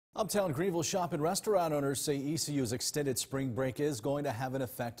Uptown Greenville shop and restaurant owners say ECU's extended spring break is going to have an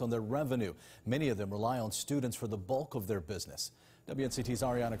effect on their revenue. Many of them rely on students for the bulk of their business. WNCT's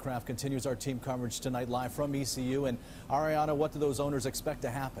Ariana Kraft continues our team coverage tonight live from ECU. And Ariana, what do those owners expect to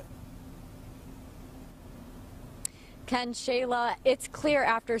happen? Ken, Shayla, it's clear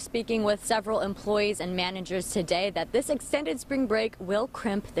after speaking with several employees and managers today that this extended spring break will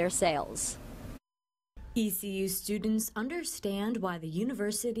crimp their sales. ECU students understand why the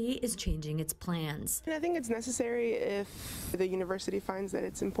university is changing its plans. I think it's necessary. If the university finds that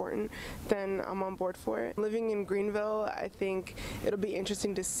it's important, then I'm on board for it. Living in Greenville, I think it'll be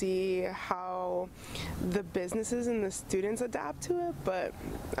interesting to see how the businesses and the students adapt to it, but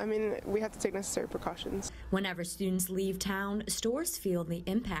I mean, we have to take necessary precautions. Whenever students leave town, stores feel the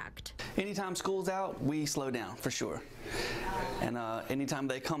impact. Anytime school's out, we slow down for sure. And anytime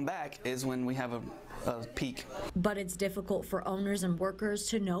they come back is when we have a peak. But it's difficult for owners and workers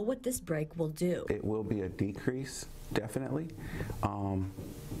to know what this break will do. It will be a decrease, definitely.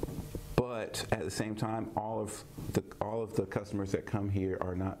 But at the same time, all of the customers that come here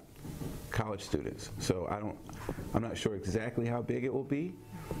are not college students. So I'm not sure exactly how big it will be,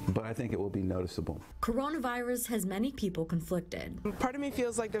 but I think it will be noticeable. Coronavirus has many people conflicted. Part of me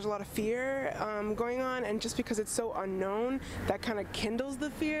feels like there's a lot of fear going on, and just because it's so unknown, that kind of kindles the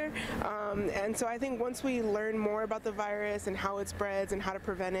fear. And so I think once we learn more about the virus and how it spreads and how to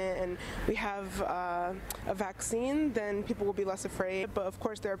prevent it, and we have a vaccine, then people will be less afraid. But of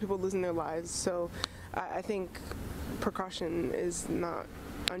course there are people losing their lives, so I think precaution is not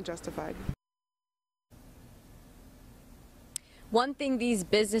unjustified. One thing these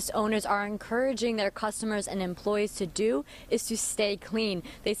business owners are encouraging their customers and employees to do is to stay clean.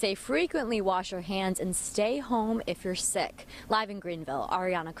 They say frequently wash your hands and stay home if you're sick. Live in Greenville,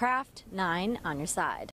 Ariana Kraft, 9 on your side.